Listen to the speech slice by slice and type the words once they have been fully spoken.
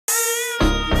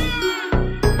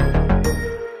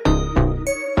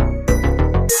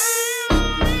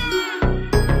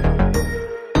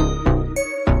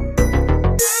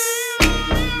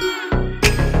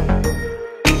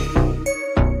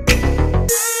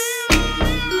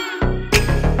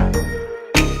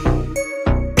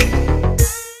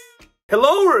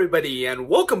everybody, and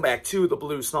welcome back to the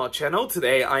Blue Snot channel.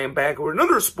 Today I am back with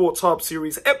another Sporthop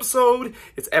series episode.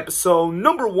 It's episode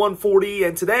number 140,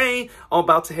 and today I'm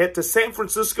about to head to San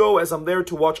Francisco as I'm there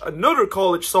to watch another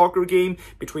college soccer game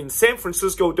between San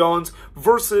Francisco Dons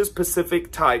versus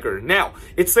Pacific Tiger. Now,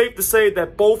 it's safe to say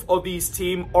that both of these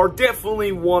teams are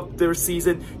definitely want their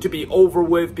season to be over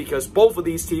with because both of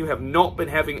these teams have not been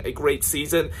having a great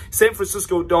season. San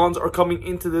Francisco Dons are coming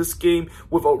into this game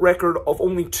with a record of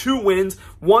only 2 wins,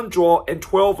 1 draw, and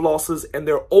 12 losses, and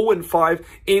they're 0-5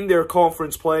 in their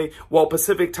conference play, while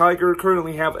Pacific Tiger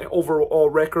currently have an overall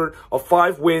record of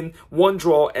 5 wins, 1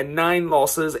 draw, and 9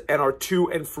 losses, and are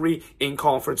 2-3 in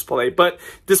conference play. But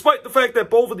despite the fact that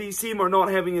both of these teams are not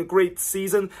having a great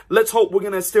season, let's hope we're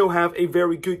going to still have a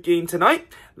very good game tonight.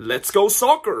 Let's go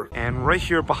soccer! And right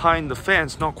here behind the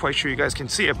fence, not quite sure you guys can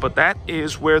see it, but that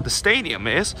is where the stadium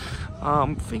is.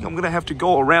 I think I'm going to have to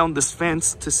go around this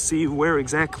fence to see where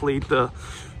exactly the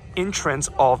entrance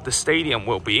of the stadium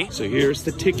will be. So here's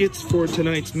the tickets for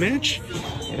tonight's match,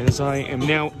 as I am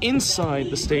now inside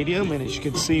the stadium, and as you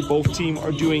can see, both teams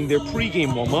are doing their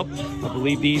pregame warm-up. I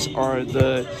believe these are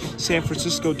the San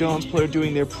Francisco Dons player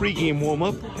doing their pregame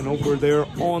warm-up, and over there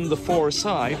on the far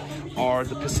side are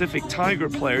the Pacific Tiger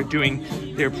player doing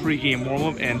their pregame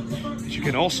warm-up. And as you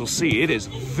can also see, it is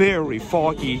very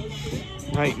foggy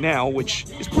right now, which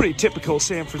is pretty typical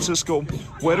San Francisco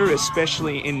weather,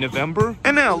 especially in November.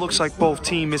 And now it looks like both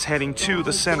teams is heading to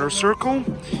the center circle.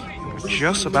 We're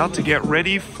just about to get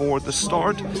ready for the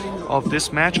start of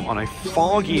this match on a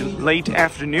foggy late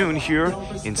afternoon here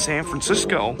in San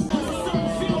Francisco.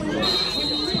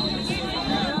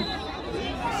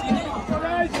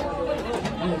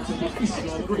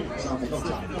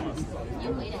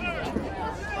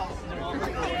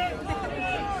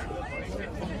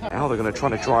 Now they're going to try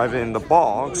to drive in the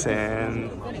box, and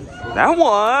that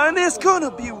one is going to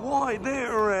be wide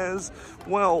there as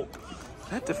well.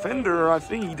 That defender, I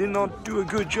think he did not do a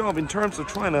good job in terms of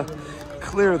trying to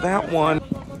clear that one.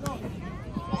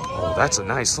 Oh, that's a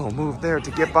nice little move there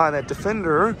to get by that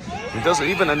defender. He does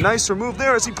even a nicer move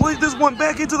there as he plays this one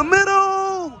back into the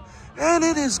middle. And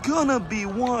it is going to be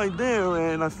wide there,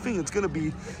 and I think it's going to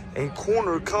be a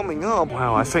corner coming up.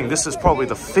 Wow, I think this is probably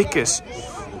the thickest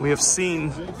we have seen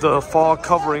the fog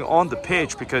covering on the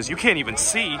pitch, because you can't even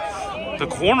see the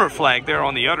corner flag there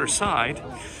on the other side.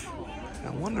 I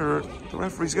wonder, the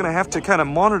referee's going to have to kind of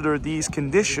monitor these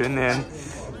conditions, and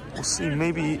we'll see,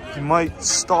 maybe he might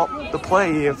stop the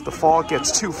play if the fog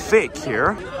gets too thick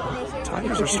here.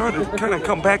 Tigers are starting to kind of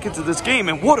come back into this game,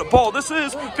 and what a ball this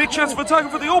is! Big chance for Tiger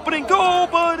for the opening goal,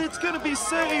 but it's going to be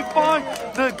saved by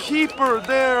the keeper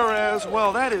there as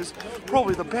well. That is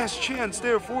probably the best chance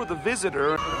there for the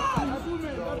visitor.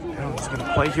 Now he's going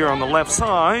to play here on the left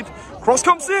side. Cross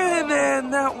comes in,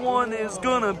 and that one is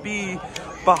going to be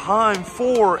behind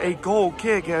for a goal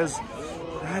kick, as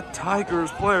that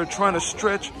Tigers player trying to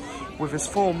stretch with his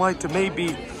full might to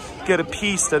maybe get a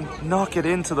piece to knock it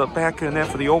into the back of the net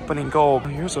for the opening goal.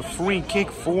 Here's a free kick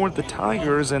for the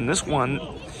Tigers, and this one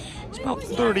is about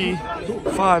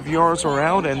 35 yards or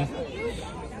out, and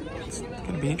it's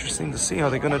going to be interesting to see how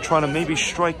they're going to try to maybe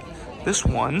strike this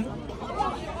one.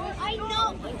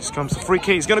 Here comes the free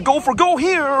kick. He's going to go for goal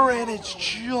here, and it's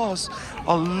just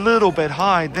a little bit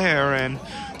high there, and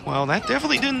well, that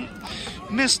definitely didn't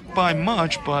miss by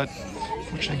much, but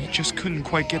unfortunately he just couldn't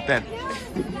quite get that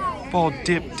ball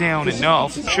dipped down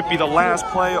enough. Should be the last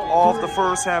play of the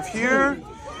first half here,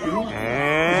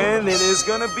 and it is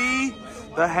going to be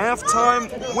the halftime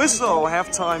whistle.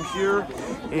 Halftime here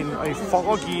in a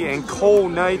foggy and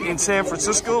cold night in San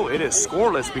Francisco. It is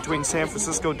scoreless between San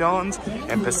Francisco Dons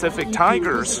and Pacific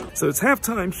Tigers. So it's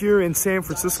halftime here in San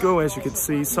Francisco. As you can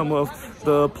see, some of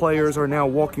the players are now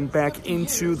walking back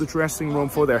into the dressing room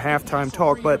for their halftime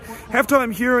talk. But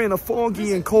halftime here in a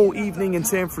foggy and cold evening in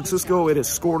San Francisco, it is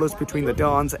scoreless between the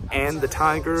Dons and the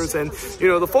Tigers. And, you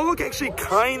know, the fog actually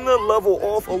kind of leveled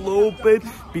off a little bit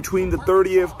between the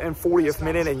 30th and 40th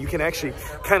minute, and you can actually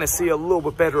kind of see a little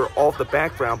bit better off the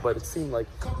background, but it seemed like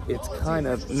it's kind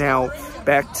of now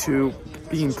back to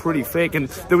being pretty thick. And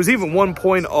there was even one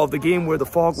point of the game where the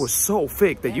fog was so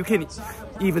thick that you can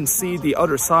even see the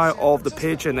other side of the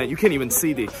pitch, and that you can't even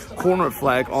see the corner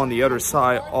flag on the other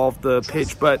side of the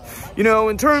pitch. But, you know,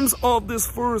 in terms of this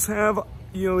first half,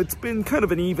 you know, it's been kind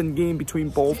of an even game between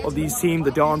both of these teams.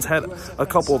 The Dons had a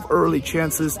couple of early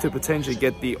chances to potentially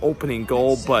get the opening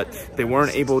goal, but they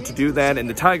weren't able to do that. And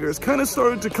the Tigers kind of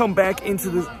started to come back into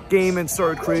the game and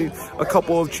started creating a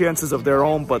couple of chances of their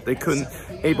own, but they couldn't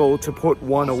able to put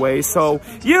one away. So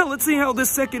yeah, let's see how this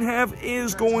second half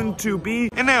is going to be.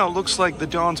 And now it looks like the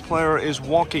Dons player is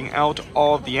walking out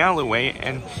of the alleyway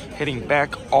and heading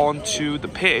back onto the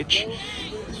pitch.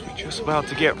 We're just about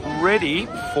to get ready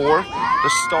for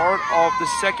the start of the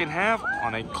second half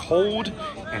on a cold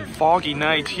and foggy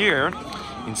night here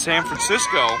in San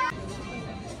Francisco.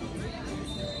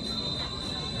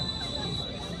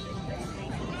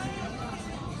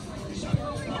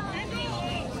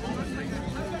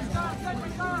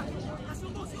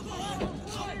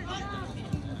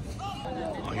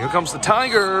 Here comes the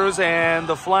Tigers, and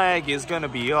the flag is going to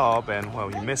be up, and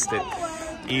well, you missed it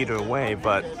either way,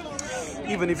 but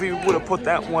even if you would have put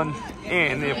that one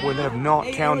in, it would have not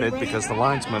counted because the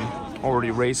linesman already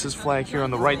raised his flag here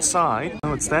on the right side.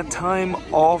 Now it's that time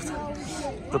of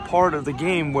the part of the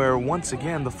game where once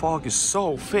again the fog is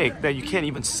so thick that you can't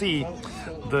even see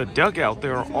the dugout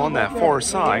there on that far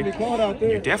side.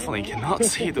 You definitely cannot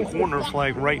see the corner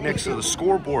flag right next to the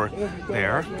scoreboard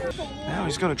there. Now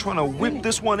he's going to try to whip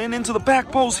this one into the back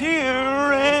post here,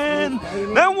 and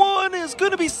that one is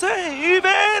going to be saved,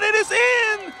 and it is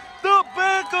in the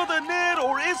back of the net,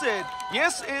 or is it?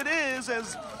 Yes, it is,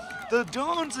 as the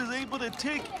Dons is able to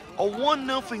take a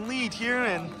 1-0 lead here.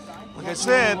 And like I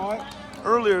said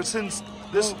earlier, since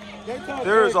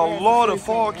there is a lot of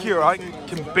fog here, I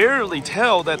can barely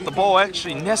tell that the ball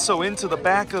actually nestled into the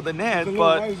back of the net,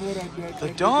 but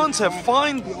the Dons have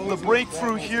found the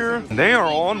breakthrough here. They are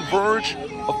on verge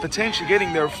of potentially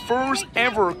getting their first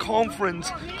ever conference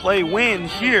play win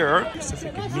here.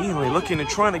 Pacific immediately looking to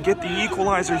try to get the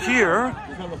equalizer here.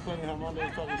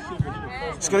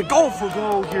 He's going to go for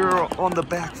goal here on the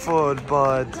back foot,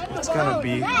 but it's going to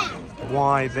be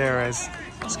wide there, as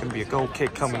it's going to be a goal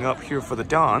kick coming up here for the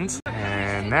Dons.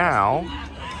 And now,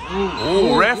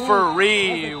 ooh,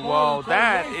 referee, well,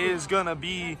 that is going to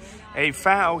be a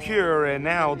foul here. And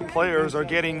now the players are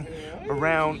getting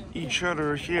around each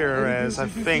other here, as I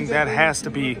think that has to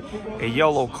be a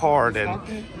yellow card. And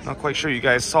I'm not quite sure you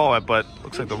guys saw it, but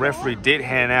looks like the referee did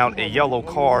hand out a yellow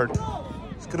card.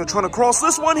 He's going to try to cross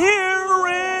this one here,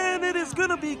 and it is going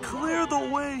to be cleared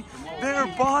away there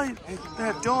by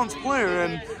that Dons player.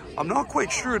 And I'm not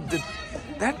quite sure, did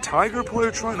that Tiger player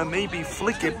trying to maybe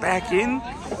flick it back in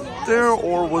there,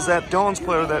 or was that Dons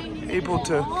player that able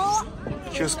to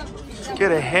just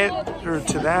get a header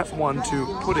to that one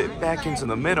to put it back into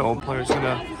the middle? Player's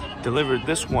gonna deliver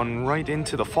this one right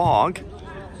into the fog.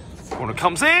 Corner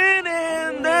comes in,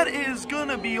 and that is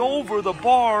gonna be over the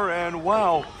bar. And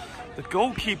wow, the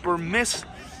goalkeeper missed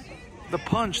the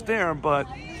punch there, but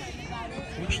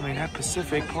unfortunately that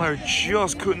Pacific player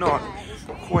just could not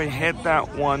quite hit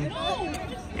that one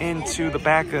into the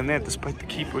back of the net, despite the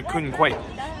keeper couldn't quite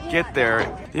get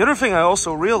there. The other thing I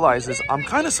also realized is I'm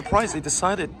kind of surprised they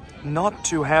decided not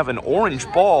to have an orange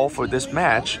ball for this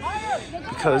match,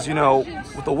 because, you know,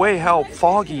 with the way how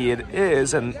foggy it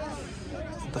is and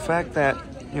the fact that,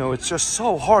 you know, it's just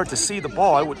so hard to see the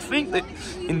ball, I would think that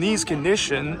in these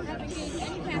conditions,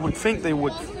 you would think they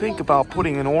would think about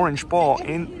putting an orange ball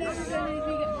in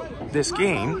this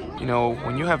game. You know,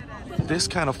 when you have this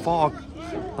kind of fog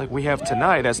like we have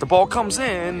tonight, as the ball comes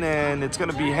in and it's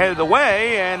going to be headed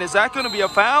away. And is that going to be a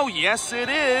foul? Yes, it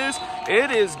is.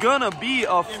 It is going to be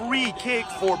a free kick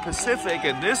for Pacific,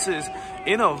 and this is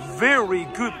in a very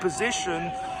good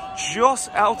position just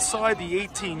outside the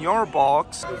 18-yard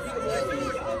box.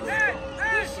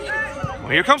 Well,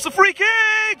 here comes the free kick,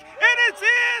 and it's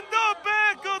in the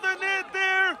back of the net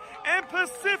there, and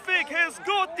Pacific has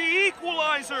got the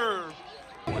equalizer.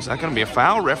 Is that going to be a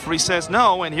foul? Referee says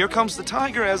no, and here comes the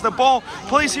Tiger as the ball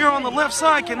plays here on the left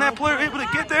side. Can that player able to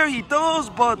get there? He does,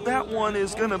 but that one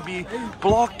is going to be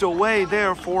blocked away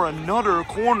there for another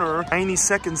corner. 90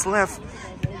 seconds left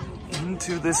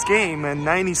into this game, and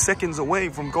 90 seconds away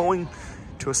from going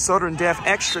to a Southern Deaf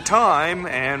extra time.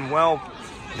 And well,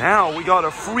 now we got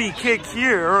a free kick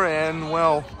here, and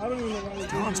well, the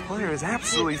Dons player is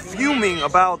absolutely fuming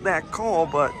about that call,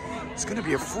 but it's going to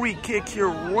be a free kick here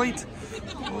right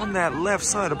on that left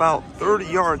side, about 30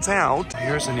 yards out.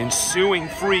 Here's an ensuing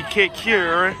free kick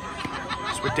here.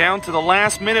 So we're down to the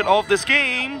last minute of this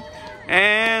game,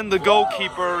 and the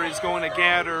goalkeeper is going to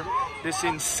gather this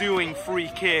ensuing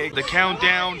free kick. The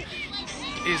countdown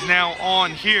is now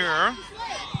on here.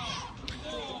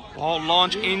 Ball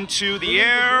launch into the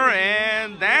air,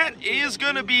 and that is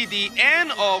going to be the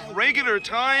end of regular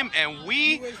time, and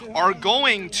we are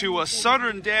going to a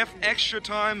Southern Deaf extra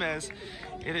time, as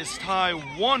it is tied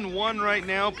 1-1 right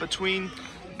now between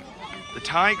the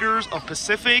Tigers of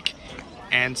Pacific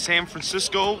and San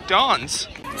Francisco Dons.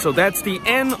 So that's the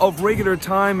end of regular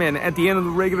time, and at the end of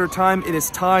the regular time, it is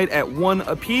tied at 1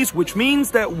 apiece, which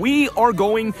means that we are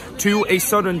going to a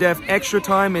sudden death extra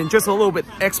time. And just a little bit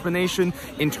explanation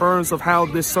in terms of how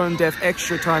this sudden death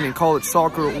extra time in college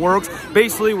soccer works.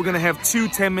 Basically, we're going to have 2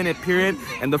 10-minute periods,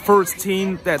 and the first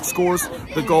team that scores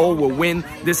the goal will win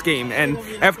this game. And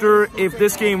if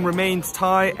this game remains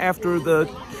tied after the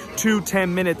 2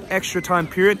 10-minute extra time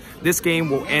period, this game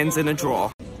will end in a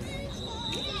draw.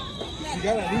 You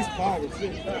got at least 5 or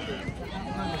 6.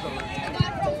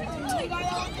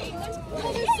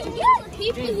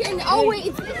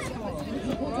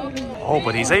 Oh,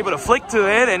 but he's able to flick to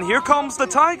it, and here comes the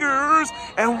Tigers.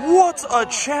 And what a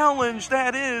challenge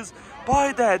that is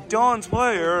by that Dons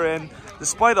player. And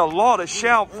despite a lot of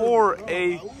shout for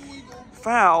a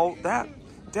foul, that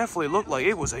definitely looked like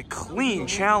it was a clean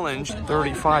challenge.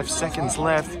 35 seconds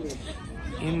left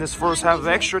in this first half of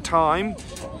extra time.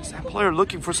 Is that player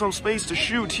looking for some space to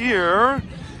shoot here?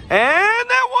 And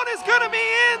that one is going to be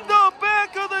in the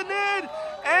back of the net.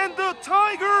 And the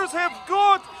Tigers have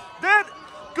got that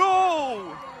goal.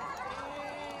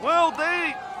 Well,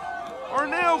 they are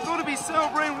now going to be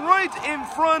celebrating right in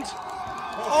front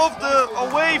of the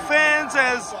away fans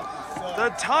as the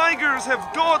Tigers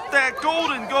have got that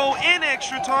golden goal in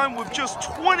extra time with just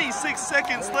 26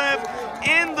 seconds left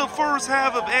in the first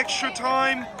half of extra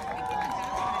time.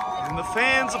 And the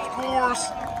fans, of course,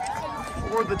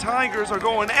 for the Tigers are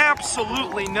going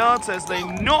absolutely nuts as they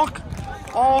knock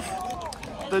off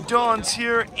the Dons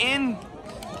here in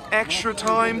extra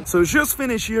time. So just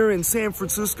finished here in San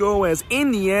Francisco, as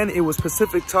in the end it was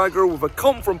Pacific Tiger with a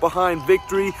come from behind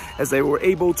victory as they were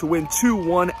able to win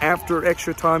 2-1 after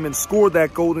extra time and score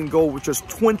that golden goal with just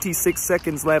 26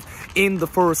 seconds left in the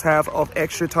first half of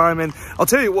extra time. And I'll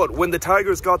tell you what, when the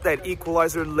Tigers got that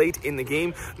equalizer late in the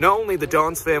game, not only the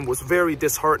Dons fan was very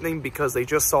disheartening because they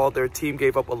just saw their team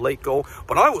gave up a late goal,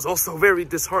 but I was also very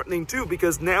disheartening too,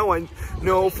 because now I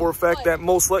know for a fact that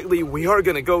most likely we are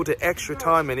going to go to extra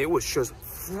time, and it was just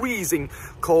freezing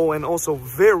cold and also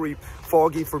very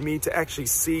foggy for me to actually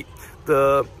see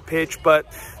the pitch.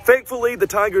 But thankfully the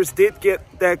Tigers did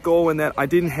get that goal, and that I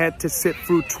didn't have to sit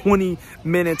through 20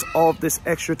 minutes of this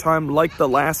extra time like the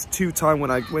last 2 times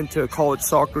when I went to a college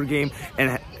soccer game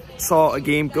and saw a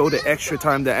game go to extra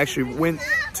time that actually went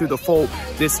to the full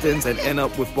distance and end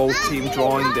up with both teams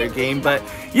drawing their game. But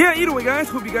yeah, either way guys,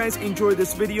 hope you guys enjoyed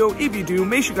this video. If you do,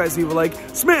 make sure you guys leave a like,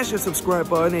 smash the subscribe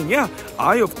button, and yeah,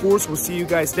 I of course will see you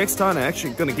guys next time. I'm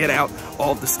actually gonna get out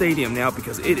of the stadium now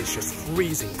because it is just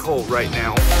freezing cold right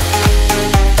now.